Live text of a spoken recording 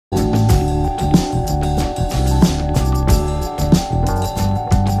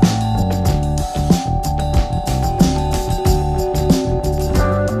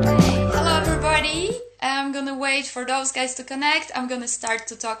guys, to connect. I'm gonna start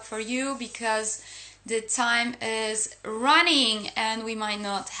to talk for you because the time is running and we might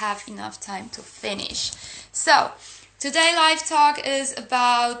not have enough time to finish. So today live talk is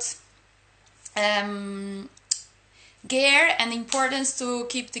about gear and importance to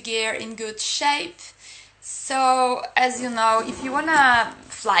keep the gear in good shape. So as you know, if you wanna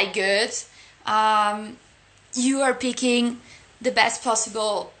fly good, you are picking the best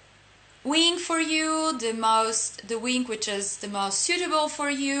possible wing for you, the wing which is the most suitable for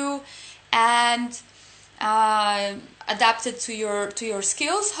you, and adapted to your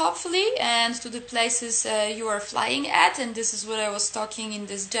skills, hopefully, and to the places you are flying at. And this is what I was talking in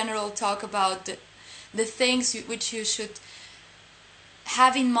this general talk about the things which you should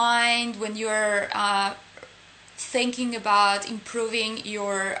have in mind when you're thinking about improving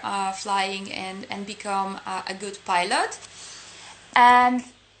your flying and become a good pilot. And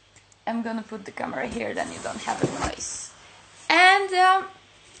I'm gonna put the camera here, then you don't have a noise. And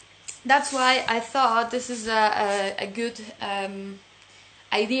that's why I thought this is a good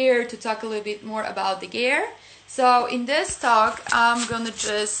idea to talk a little bit more about the gear. So in this talk, I'm gonna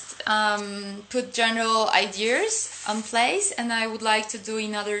just put general ideas on place, and I would like to do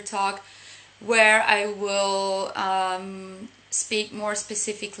another talk where I will speak more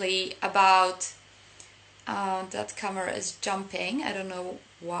specifically about that camera is jumping, I don't know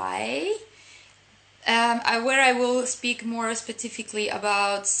why. Where I will speak more specifically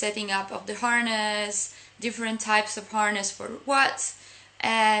about setting up of the harness, different types of harness for what,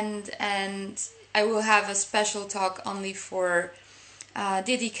 and I will have a special talk only for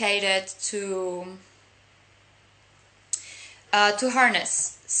dedicated to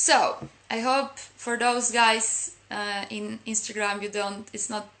harness. So I hope for those guys in Instagram it's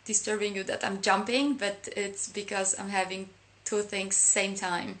not disturbing you that I'm jumping, but it's because I'm having two things same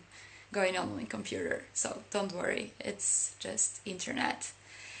time going on my computer, so don't worry, it's just internet.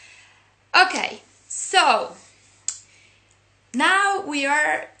 Okay, so now we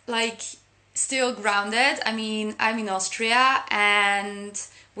are like still grounded. I mean, I'm in Austria and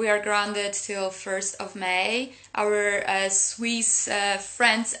we are grounded till 1st of May. Our Swiss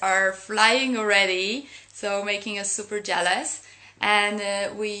friends are flying already, so making us super jealous. And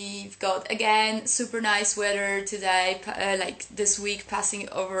we've got again super nice weather today, like this week passing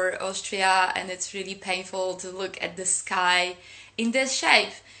over Austria, and it's really painful to look at the sky in this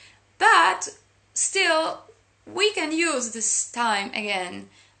shape. But still, we can use this time again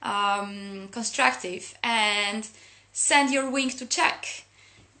constructive and send your wing to check.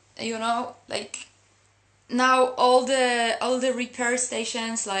 You know, like now all the repair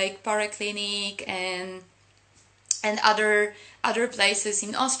stations like Paraclinic and other places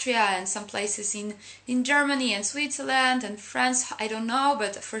in Austria and some places in Germany and Switzerland and France, I don't know,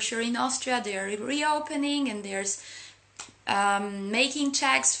 but for sure in Austria they are reopening and there's making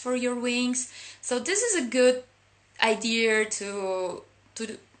checks for your wings. So this is a good idea to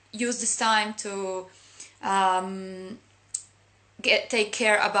use this time to take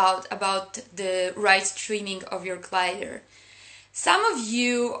care about the right trimming of your glider. Some of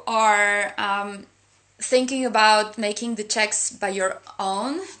you are thinking about making the checks by your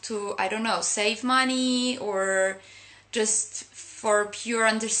own to, I don't know, save money or just for pure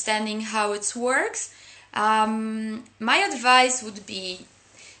understanding how it works. My advice would be,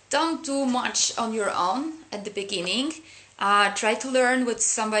 don't do much on your own at the beginning. Try to learn with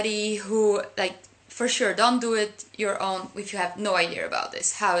somebody who, like, for sure, don't do it your own if you have no idea about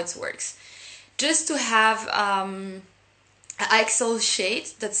this, how it works. Just to have an Excel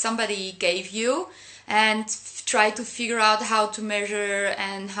sheet that somebody gave you and try to figure out how to measure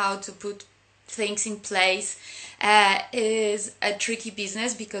and how to put things in place is a tricky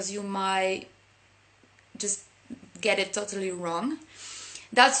business because you might just get it totally wrong.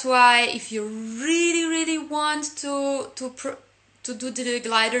 That's why if you really want to do the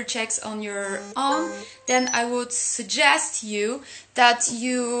glider checks on your own, then I would suggest you that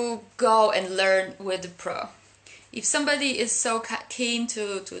you go and learn with the pro. If somebody is so keen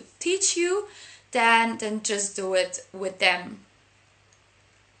to teach you, then just do it with them.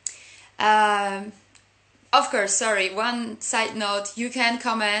 Of course, sorry, one side note, you can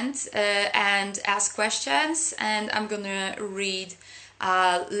comment and ask questions, and I'm gonna read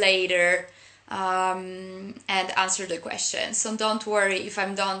later and answer the questions. So don't worry if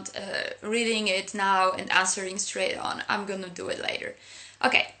I'm not reading it now and answering straight on. I'm gonna do it later.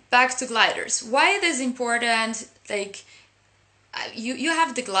 Okay, back to gliders. Why it is important, like, you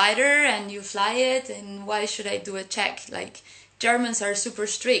have the glider and you fly it, and why should I do a check? Like, Germans are super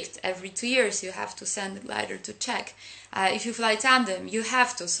strict. Every 2 years you have to send the glider to check. If you fly tandem, you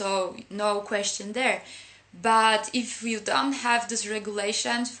have to, so no question there. But if you don't have this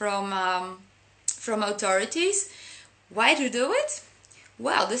regulation from authorities, why to do it?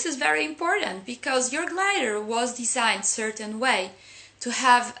 Well, this is very important because your glider was designed certain way to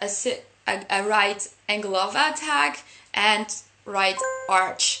have a right angle of attack and right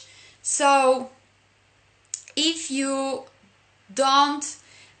arch. So if you don't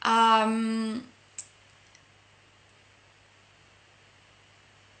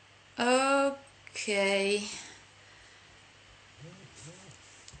okay.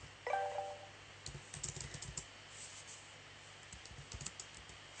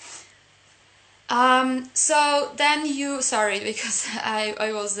 So then you, sorry, because I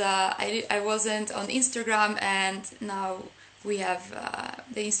wasn't on Instagram and now we have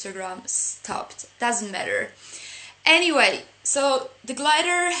the Instagram stopped. Doesn't matter. Anyway, so the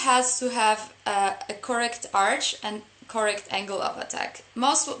glider has to have a correct arch and correct angle of attack.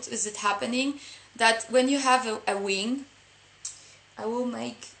 Most what is it happening that when you have a wing, I will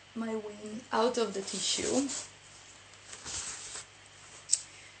make my wing out of the tissue.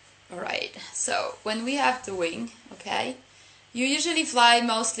 Alright, so when we have the wing, okay, you usually fly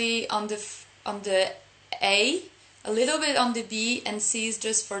mostly on the A, a little bit on the B, and C is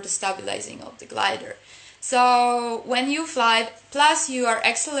just for the stabilizing of the glider. So when you fly, plus you are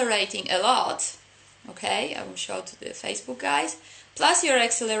accelerating a lot, okay, I will show to the Facebook guys, plus you're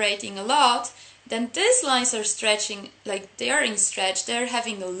accelerating a lot, then these lines are stretching, like they are in stretch, they're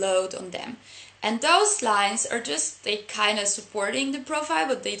having a load on them. And those lines are just, they kind of supporting the profile,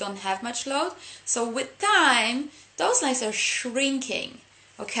 but they don't have much load. So with time, those lines are shrinking,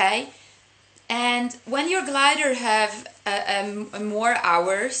 okay? And when your glider have more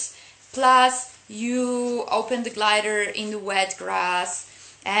hours, plus you open the glider in the wet grass,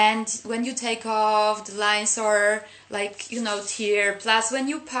 and when you take off, the lines are like, you know, tear. Plus when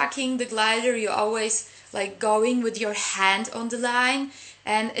you're packing the glider, you're always like going with your hand on the line,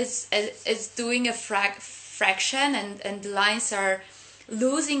 and it's doing a fraction, and the lines are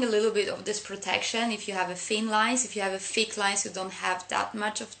losing a little bit of this protection. If you have a thin lines, if you have a thick lines, you don't have that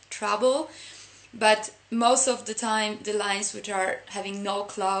much of trouble. But most of the time, the lines which are having no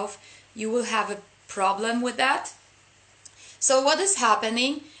cloth, you will have a problem with that. So what is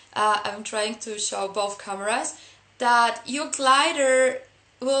happening, I'm trying to show both cameras, that your glider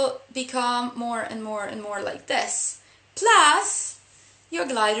will become more and more and more like this. Plus, your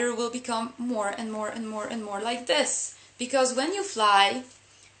glider will become more and more and more and more like this. Because when you fly,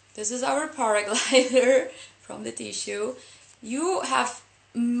 this is our paraglider from the tissue, you have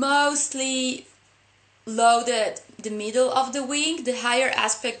mostly loaded the middle of the wing. The higher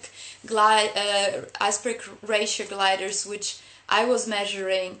aspect ratio gliders, which I was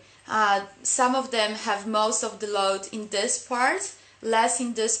measuring, some of them have most of the load in this part, less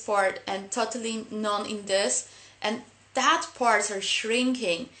in this part, and totally none in this, and that parts are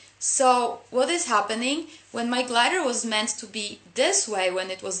shrinking. So what is happening, when my glider was meant to be this way when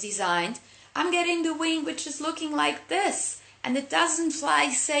it was designed, I'm getting the wing which is looking like this, and it doesn't fly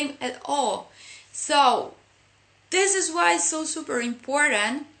same at all. So this is why it's so super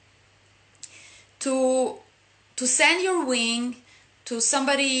important to send your wing to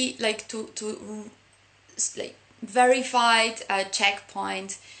somebody, like to like verified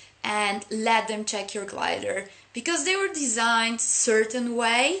checkpoint, and let them check your glider, because they were designed certain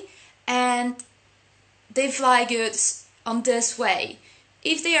way and they fly good on this way.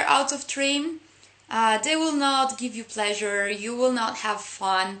 If they are out of trim, they will not give you pleasure, you will not have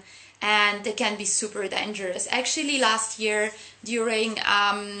fun, and they can be super dangerous. Actually, last year during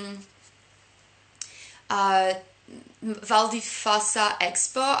Val di Fassa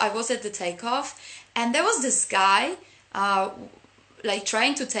Expo, I was at the takeoff, and there was this guy like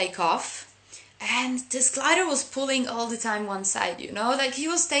trying to take off, and this glider was pulling all the time one side, you know, like he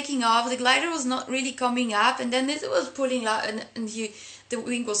was taking off, the glider was not really coming up, and then it was pulling up, and the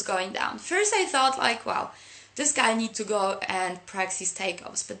wing was going down. First I thought like, wow, this guy needs to go and practice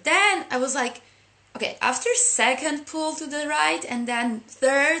takeoffs. But then I was like, okay, after second pull to the right, and then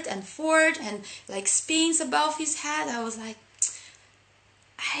third and fourth, and like spins above his head, I was like,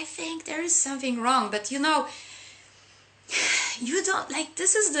 I think there is something wrong. But you know, you don't, like,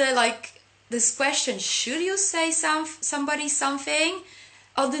 this is the, like, this question, should you say somebody something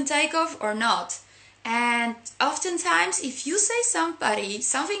on the takeoff or not? And oftentimes, if you say somebody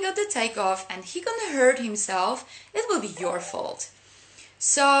something at the takeoff and he gonna hurt himself, it will be your fault.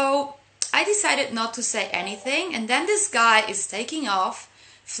 So I decided not to say anything, and then this guy is taking off,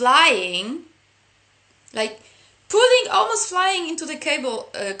 flying, like pulling, almost flying into the cable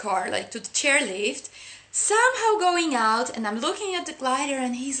car, like to the chairlift, somehow going out, and I'm looking at the glider,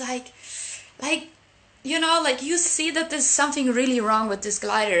 and he's like, you know, like you see that there's something really wrong with this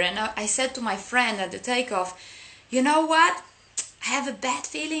glider. And I said to my friend at the takeoff, you know what? I have a bad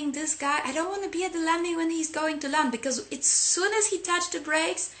feeling this guy, I don't want to be at the landing when he's going to land, because as soon as he touched the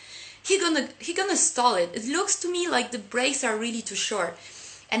brakes, he gonna stall it. It looks to me like the brakes are really too short.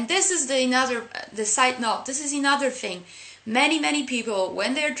 And this is the side note. This is another thing. Many people,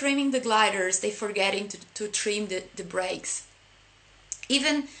 when they're trimming the gliders, they forgetting to trim the brakes.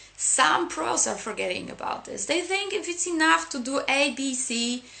 Even some pros are forgetting about this. They think if it's enough to do A, B,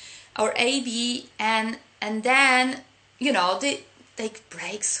 C, or A, B, and then, you know, they take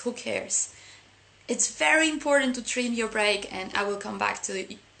brakes, who cares? It's very important to trim your brake, and I will come back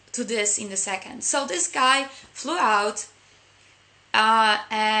to this in a second. So this guy flew out,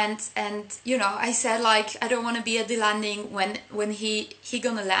 and you know, I said, like, I don't want to be at the landing when he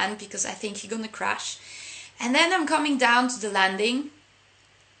gonna land, because I think he gonna crash. And then I'm coming down to the landing,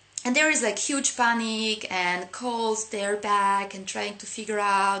 and there is like huge panic and calls their back and trying to figure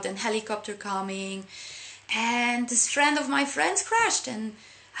out, and helicopter coming, and this friend of my friends crashed, and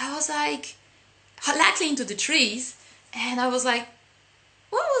I was like, luckily into the trees, and I was like,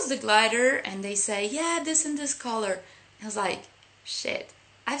 what was the glider? And they say, yeah, this and this color. I was like, shit,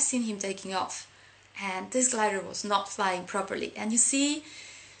 I've seen him taking off, and this glider was not flying properly. And you see,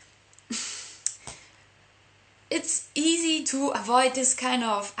 it's easy to avoid this kind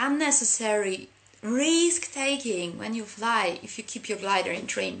of unnecessary risk taking when you fly if you keep your glider in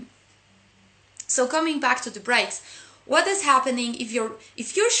trim. So coming back to the brakes, what is happening if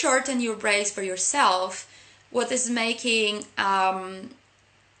you shorten your brakes for yourself? What is making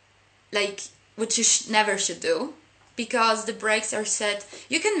like, which you never should do, because the brakes are set,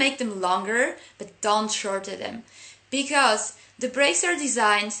 you can make them longer, but don't shorten them, because the brakes are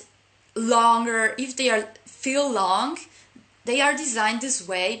designed longer. If they feel long, they are designed this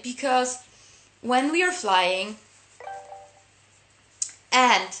way because when we are flying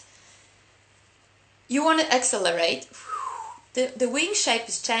and you want to accelerate, the wing shape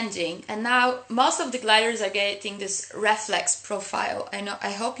is changing, and now most of the gliders are getting this reflex profile.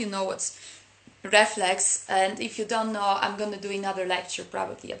 I hope you know what's reflex, and if you don't know, I'm going to do another lecture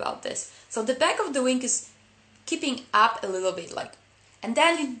probably about this. So the back of the wing is keeping up a little bit, like, and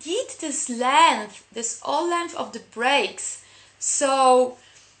then you need this length, this all length of the brakes, so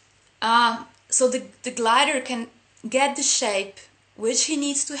the glider can get the shape which he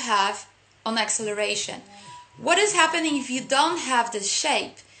needs to have on acceleration. What is happening if you don't have this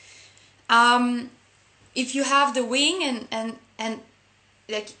shape? If you have the wing and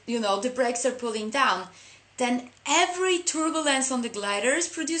like, you know, the brakes are pulling down, then every turbulence on the glider is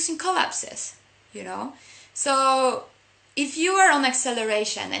producing collapses, you know. So if you are on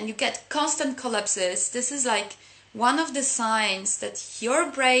acceleration and you get constant collapses, this is like one of the signs that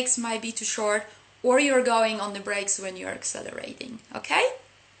your brakes might be too short, or you're going on the brakes when you're accelerating, okay?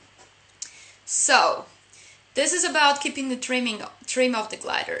 So this is about keeping the trim of the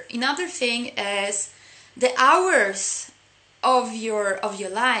glider. Another thing is the hours of your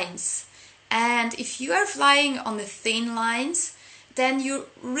lines. And if you are flying on the thin lines, then you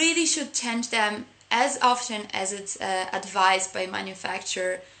really should change them as often as it's advised by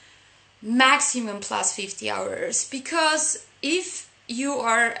manufacturer, maximum plus 50 hours. Because if you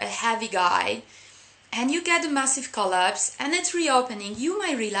are a heavy guy and you get a massive collapse and it's reopening, you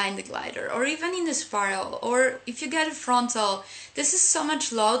might reline the glider, or even in the spiral, or if you get a frontal, this is so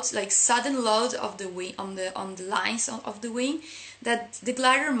much load, like sudden load of the wing on the lines of the wing, that the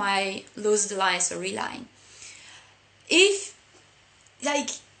glider might lose the lines or reline. If, like,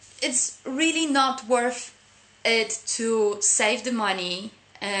 it's really not worth it to save the money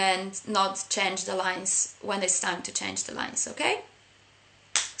and not change the lines when it's time to change the lines, okay?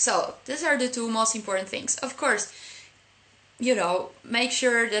 So these are the two most important things. Of course, you know, make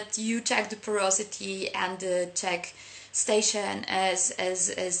sure that you check the porosity and the check station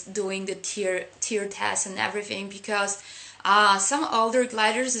as doing the tear test and everything, because some older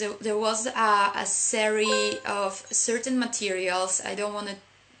gliders, there was a series of certain materials. I don't want to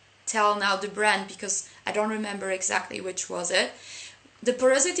tell now the brand because I don't remember exactly which was it. The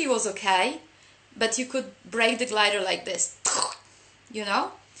porosity was okay, but you could break the glider like this, you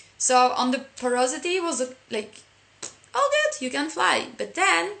know. So on the porosity was like, all good, you can fly. But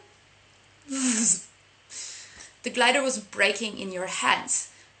then the glider was breaking in your hands.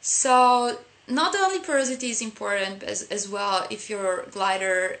 So not only porosity is important, as well, if your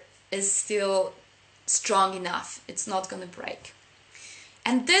glider is still strong enough, it's not going to break.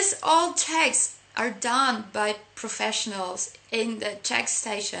 And this all checks are done by professionals in the check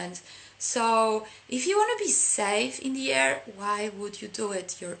stations. So if you want to be safe in the air, why would you do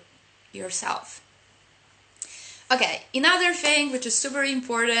it yourself? Okay, another thing which is super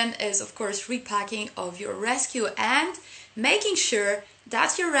important is of course repacking of your rescue and making sure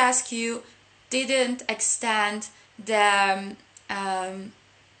that your rescue didn't extend the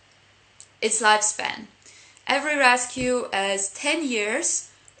its lifespan. Every rescue is 10 years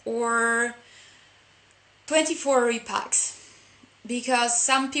or 24 repacks, because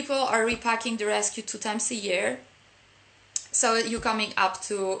some people are repacking the rescue 2 times a year, so you're coming up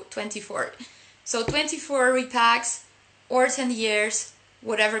to 24. So 24 repacks or 10 years,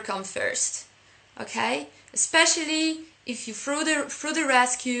 whatever comes first. Okay? Especially if you through the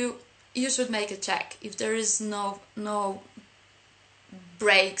rescue, you should make a check. If there is no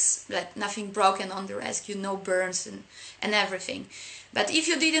breaks, like nothing broken on the rescue, no burns and everything. But if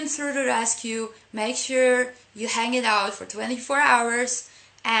you didn't through the rescue, make sure you hang it out for 24 hours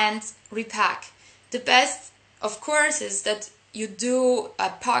and repack. The best, of course, is that you do a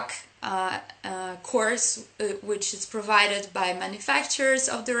pack course, which is provided by manufacturers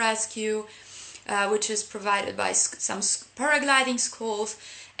of the rescue, which is provided by some paragliding schools,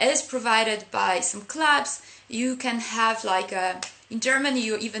 is provided by some clubs. You can have like in Germany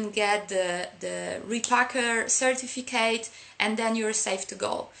you even get the repacker certificate, and then you're safe to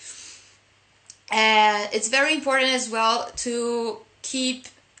go. It's very important as well to keep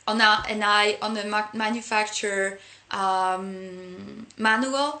an eye on the manufacturer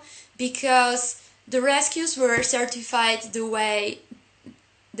manual, because the rescues were certified the way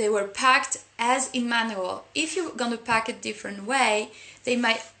they were packed as in manual. If you're gonna pack it different way, they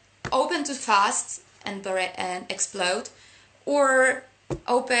might open too fast and explode, or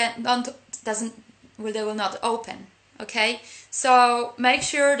they will not open. Okay, so make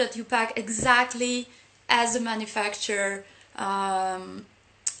sure that you pack exactly as the manufacturer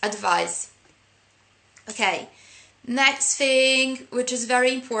advise. Okay, next thing, which is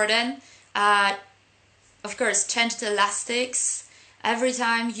very important, of course, change the elastics every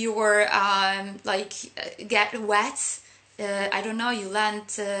time you're get wet. I don't know, you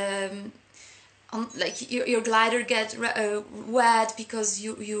land like your glider get wet because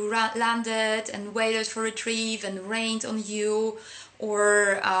you landed and waited for retrieve and rained on you,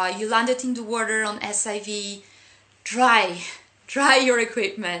 or you landed in the water on SIV. Dry your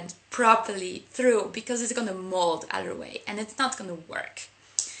equipment properly through, because it's gonna mold other way and it's not gonna work.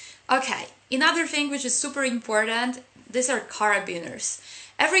 Okay, another thing which is super important, these are carabiners.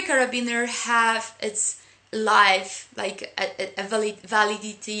 Every carabiner have its life, like a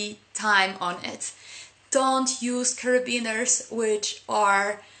validity time on it. Don't use carabiners which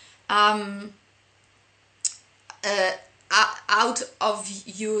are out of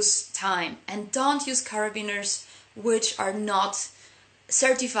use time, and don't use carabiners which are not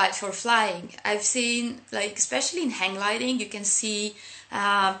certified for flying. I've seen, like especially in hang gliding, you can see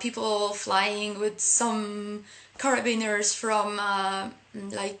people flying with some carabiners from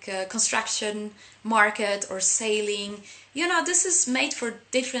construction market or sailing. You know, this is made for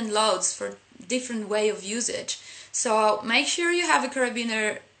different loads, for different way of usage. So make sure you have a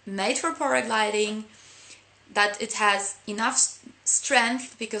carabiner made for paragliding, that it has enough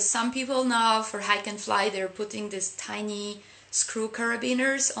strength, because some people now for hike and fly they're putting these tiny screw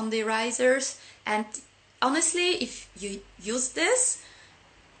carabiners on the risers, and honestly, if you use this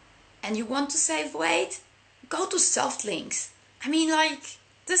and you want to save weight, go to soft links. I mean, like,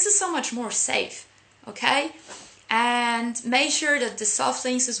 this is so much more safe, okay? And make sure that the soft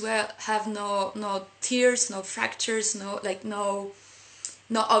links as well have no tears, no fractures, no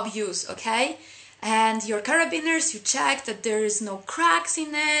abuse, okay? And your carabiners, you check that there is no cracks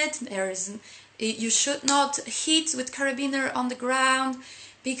in it. You should not hit with carabiner on the ground,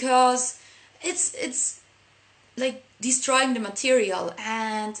 because it's like destroying the material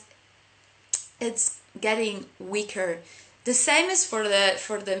and it's getting weaker. The same is for the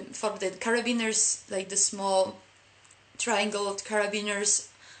carabiners, like the small triangle carabiners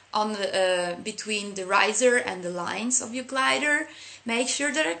on the between the riser and the lines of your glider. Make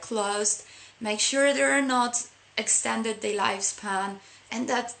sure they're closed. Make sure they're not extended their lifespan, and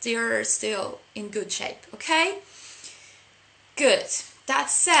that they're still in good shape. Okay? Good.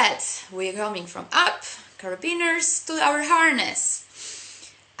 That said, we're coming from up carabiners to our harness.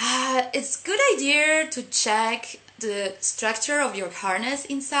 It's a good idea to check the structure of your harness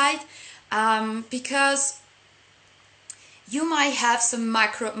inside, because you might have some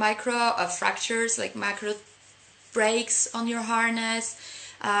micro fractures, like micro breaks on your harness,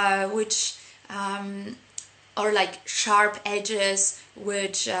 which or like sharp edges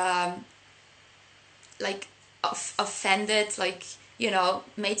which like offended, like, you know,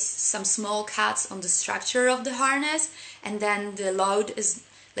 made some small cuts on the structure of the harness, and then the load is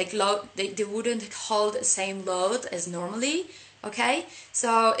like load, they wouldn't hold the same load as normally. Okay,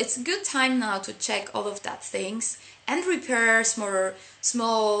 so it's a good time now to check all of that things and repair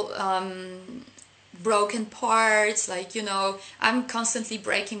small broken parts. Like, you know, I'm constantly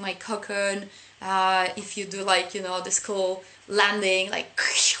breaking my cocoon. If you do, like, you know, the school landing, like,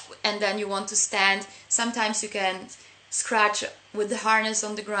 and then you want to stand, sometimes you can scratch with the harness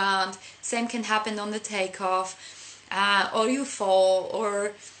on the ground. Same can happen on the takeoff, or you fall,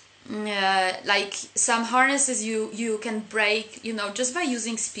 or like some harnesses you can break, you know, just by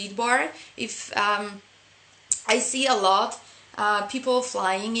using speed bar. If I see a lot people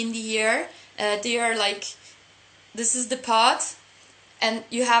flying in the air, they are like, this is the pod, and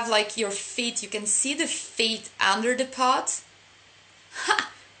you have like your feet, you can see the feet under the pod.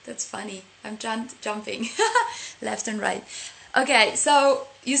 That's funny. I'm jumping left and right. Okay, so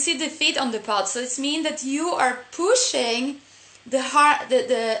you see the feet on the pod, so it means that you are pushing the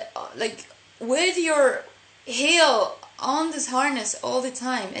like with your heel on this harness all the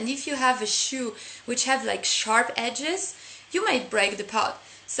time. And if you have a shoe which have like sharp edges, you might break the pod.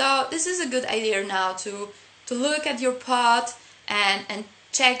 So this is a good idea now to look at your pod and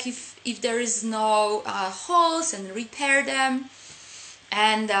check if there is no holes and repair them.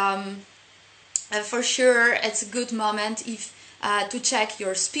 And for sure it's a good moment if to check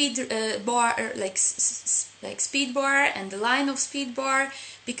your speed bar, like speed bar and the line of speed bar,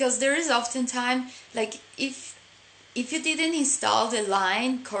 because there is oftentimes, like, if you didn't install the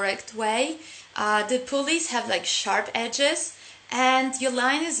line correct way, the pulleys have like sharp edges and your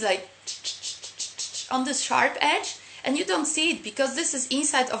line is like on the sharp edge and you don't see it because this is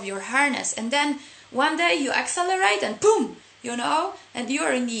inside of your harness. And then one day you accelerate and boom, you know, and you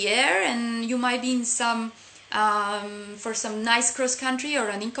are in the air, and you might be in some for some nice cross country or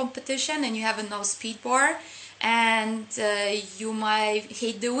running competition, and you have a no speed bar, and you might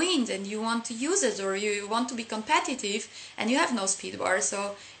hit the wind and you want to use it, or you want to be competitive and you have no speed bar,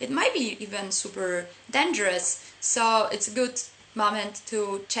 so it might be even super dangerous. So it's a good moment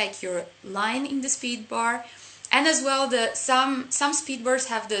to check your line in the speed bar. And as well, some speed bars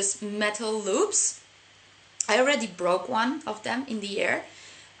have this metal loops. I already broke one of them in the air.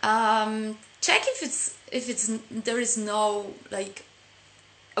 Check if there is no like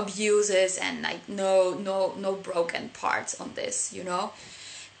abuses and like no broken parts on this, you know.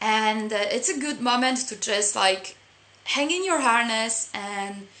 And it's a good moment to just like hang in your harness,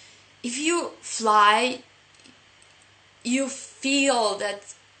 and if you fly, you feel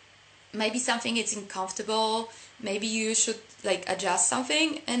that maybe something is uncomfortable, maybe you should like adjust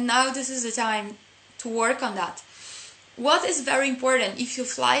something, and now this is the time to work on that. What is very important if you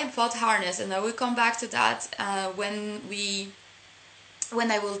fly a pod harness, and I will come back to that when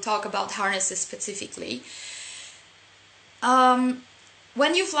I will talk about harnesses specifically.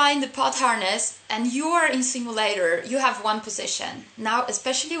 When you fly in the pod harness and you are in simulator, you have one position. Now,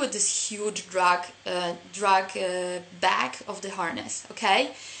 especially with this huge drag back of the harness,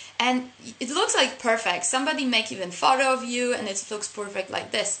 okay? And it looks like perfect. Somebody make even photo of you and it looks perfect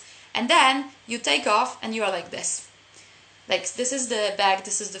like this. And then you take off and you are like this. Like, this is the back,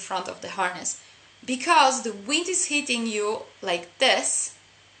 this is the front of the harness. Because the wind is hitting you like this,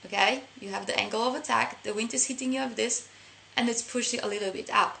 okay? You have the angle of attack, the wind is hitting you like this, and it's pushing a little bit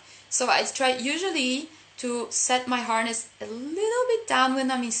up. So I try usually to set my harness a little bit down when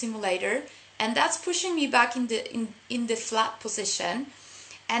I'm in simulator, and that's pushing me back in the flat position,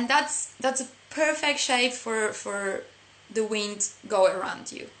 and that's a perfect shape for the wind go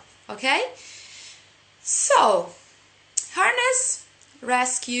around you. Okay? So, harness,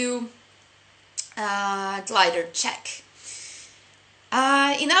 rescue, glider, check.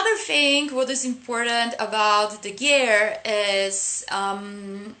 Another thing, what is important about the gear is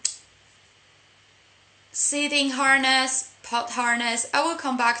seating harness, pod harness. I will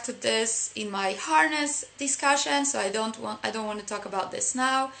come back to this in my harness discussion, so I don't want to talk about this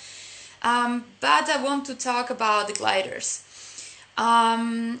now. But I want to talk about the gliders.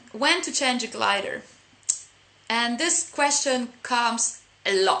 When to change a glider? And this question comes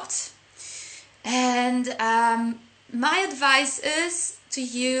a lot. And my advice is to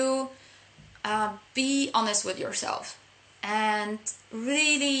you, be honest with yourself and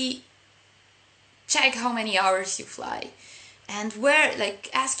really check how many hours you fly, and where, like,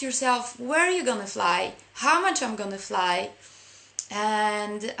 ask yourself, where are you gonna fly, how much I'm gonna fly,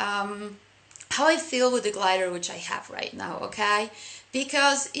 and how I feel with the glider which I have right now, okay?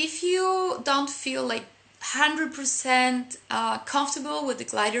 Because if you don't feel like 100% comfortable with the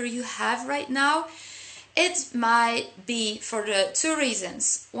glider you have right now, it might be for the two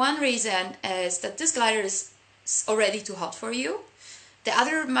reasons. One reason is that this glider is already too hot for you. The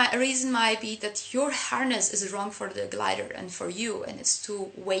other reason might be that your harness is wrong for the glider and for you, and it's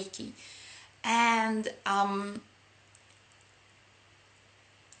too wakey. And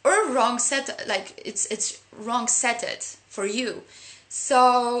or wrong set, like it's wrong set it for you.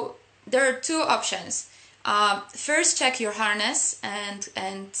 So there are two options. First, check your harness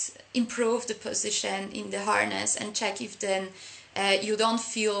and improve the position in the harness, and check if then you don't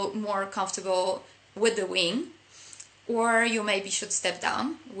feel more comfortable with the wing, or you maybe should step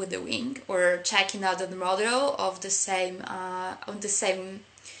down with the wing, or check another model of the same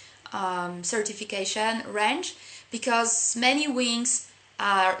certification range, because many wings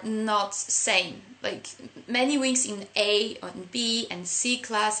are not same. Like many wings in A and B and C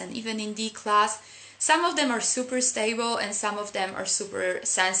class and even in D class, some of them are super stable and some of them are super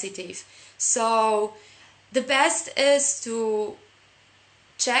sensitive. So the best is to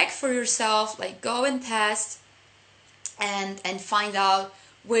check for yourself, like go and test and find out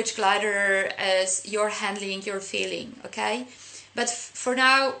which glider is you're handling, you're feeling, okay? But for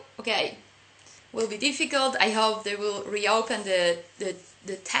now, okay, will be difficult. I hope they will reopen the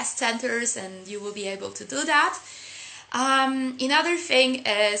test centers and you will be able to do that. Another thing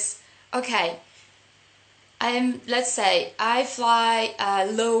is, okay, let's say I fly a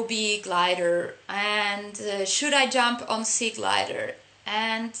low B glider, and should I jump on C glider?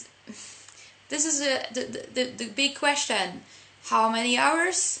 And this is the big question. How many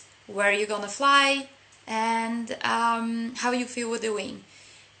hours? Where are you gonna fly? And how you feel with the wing.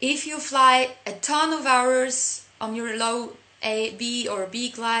 If you fly a ton of hours on your low A, B or B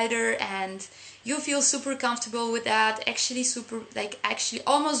glider and you feel super comfortable with that, actually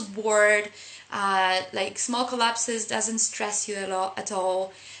almost bored, like small collapses doesn't stress you at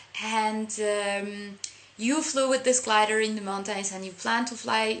all, and you flew with this glider in the mountains and you plan to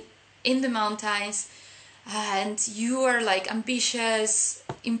fly in the mountains, and you are like ambitious,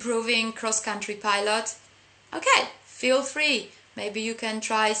 improving cross-country pilot, okay, feel free. Maybe you can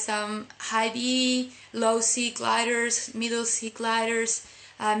try some high B, low C gliders, middle C gliders.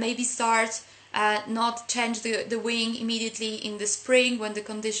 Maybe start, not change the wing immediately in the spring when the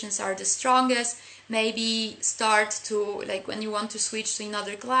conditions are the strongest. Maybe start to, like when you want to switch to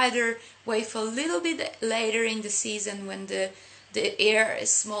another glider, wait for a little bit later in the season when the air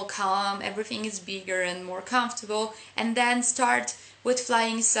is more calm, everything is bigger and more comfortable, and then start with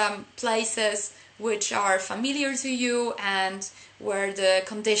flying some places which are familiar to you and where the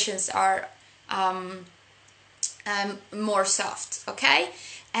conditions are more soft, okay?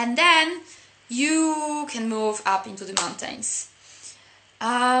 And then you can move up into the mountains.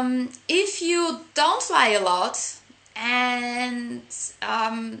 If you don't fly a lot, and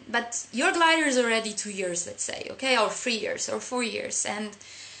but your glider is already 2 years, let's say, okay, or 3 years or 4 years, and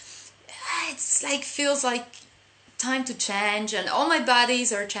it's like feels like time to change, and all my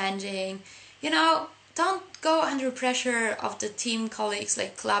buddies are changing, you know, don't go under pressure of the team colleagues,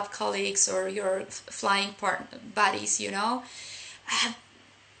 like club colleagues or your flying buddies, you know.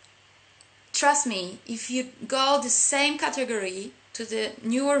 Trust me, if you go the same category to the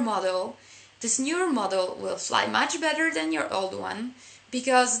newer model, this newer model will fly much better than your old one,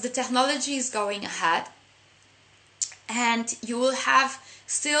 because the technology is going ahead, and you will have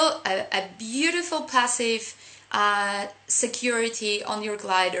still a beautiful passive security on your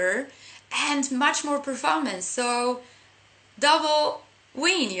glider and much more performance. So double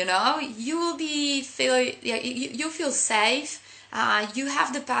win, you know, you will be you feel safe, you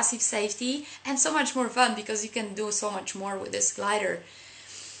have the passive safety, and so much more fun because you can do so much more with this glider.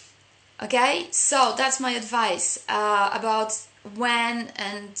 Okay, so that's my advice about when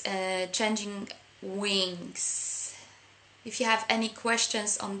and changing wings. If you have any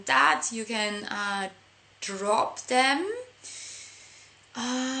questions on that, you can drop them.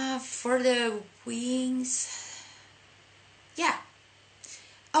 For the wings, yeah.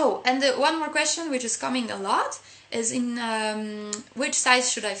 Oh, and one more question which is coming a lot is in which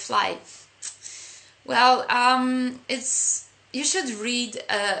size should I fly? Well, you should read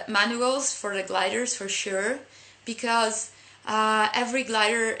manuals for the gliders for sure, because every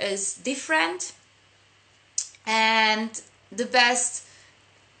glider is different, and the best,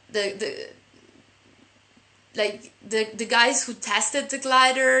 the guys who tested the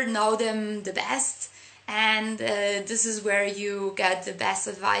glider know them the best, and this is where you get the best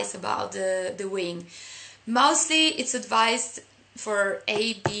advice about the wing. Mostly it's advised for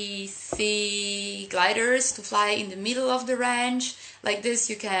A, B, C gliders to fly in the middle of the range. Like this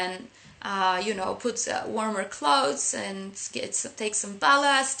you can put warmer clothes and take some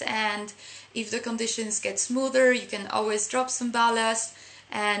ballast, and if the conditions get smoother you can always drop some ballast.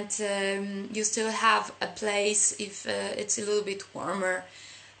 and you still have a place if it's a little bit warmer.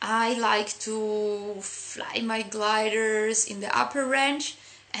 I like to fly my gliders in the upper range,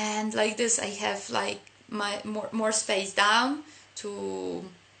 and like this I have like my more space down to,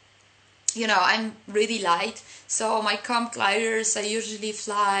 you know, I'm really light, so my comp gliders I usually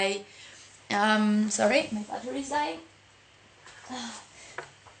fly sorry, my battery is dying.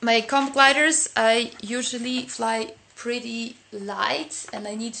 My comp gliders I usually fly pretty light, and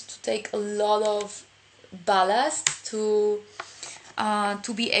I need to take a lot of ballast to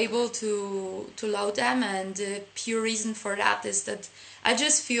be able to load them, and the pure reason for that is that I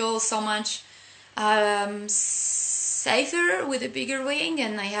just feel so much safer with a bigger wing,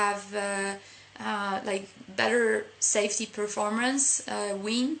 and I have like better safety performance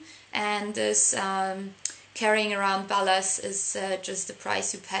wing, and this carrying around ballast is just the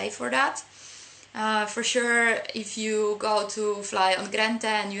price you pay for that. For sure, if you go to fly on Grente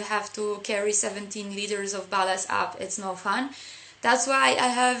and you have to carry 17 liters of ballast up, it's no fun. That's why I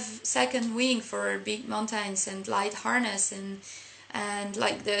have second wing for big mountains and light harness, and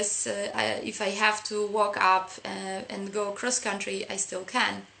like this, if I have to walk up and go cross country, I still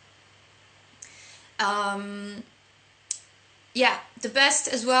can. Yeah, the best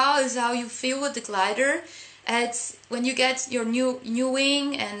as well is how you feel with the glider. It's when you get your new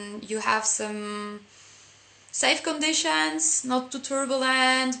wing and you have some safe conditions, not too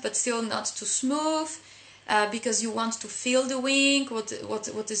turbulent but still not too smooth, because you want to feel the wing,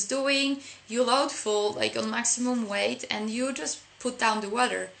 what is doing. You load full, like on maximum weight, and you just put down the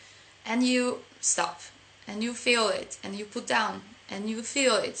water, and you stop, and you feel it, and you put down, and you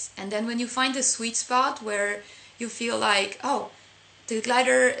feel it, and then when you find a sweet spot where you feel like, oh, the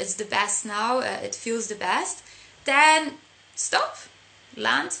glider is the best now, it feels the best, then stop,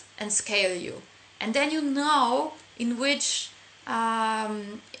 land, and scale you, and then you know in which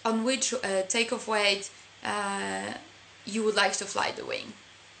on which takeoff weight you would like to fly the wing.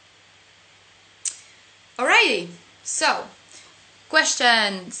 Alrighty, so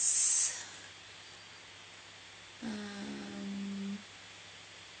questions.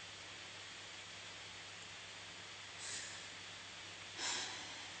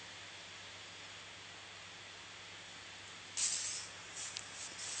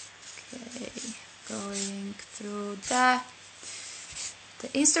 Okay, going through the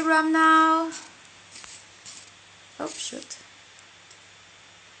Instagram now. Oh shoot.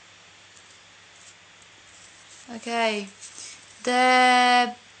 Okay,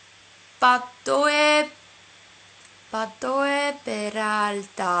 the Patoe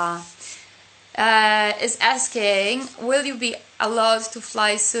Peralta is asking, will you be allowed to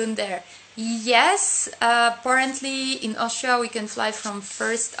fly soon there? Yes, apparently in Austria we can fly from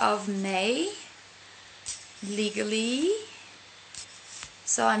 1st of May legally,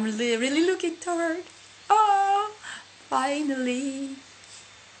 so I'm really looking forward. Oh, finally.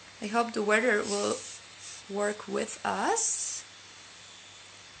 I hope the weather will work with us.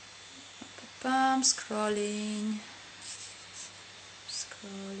 Scrolling.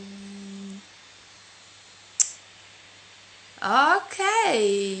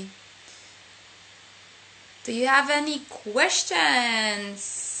 Okay. Do you have any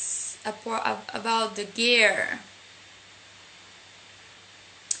questions about the gear?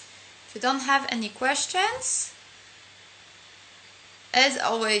 If you don't have any questions, as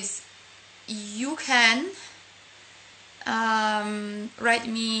always, you can write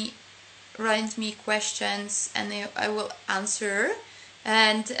me questions, and I will answer.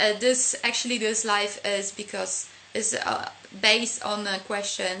 And this live is because it's based on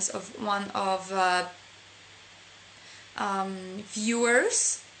questions of one of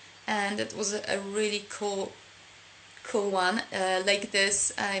viewers, and it was a really cool one. Like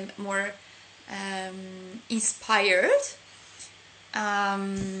this, I'm more inspired.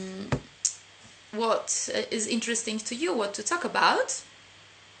 What is interesting to you, what to talk about.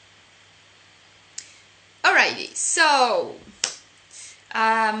 Alrighty, so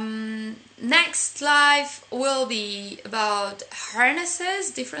next live will be about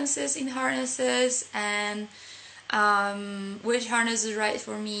harnesses, differences in harnesses, and which harness is right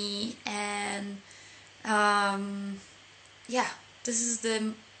for me, and yeah, this is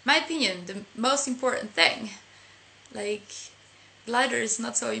my opinion, the most important thing. Like, glider is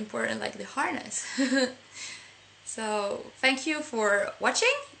not so important like the harness. So thank you for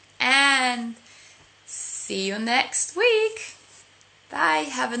watching, and see you next week. Bye,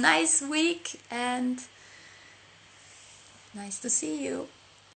 have a nice week, and nice to see you.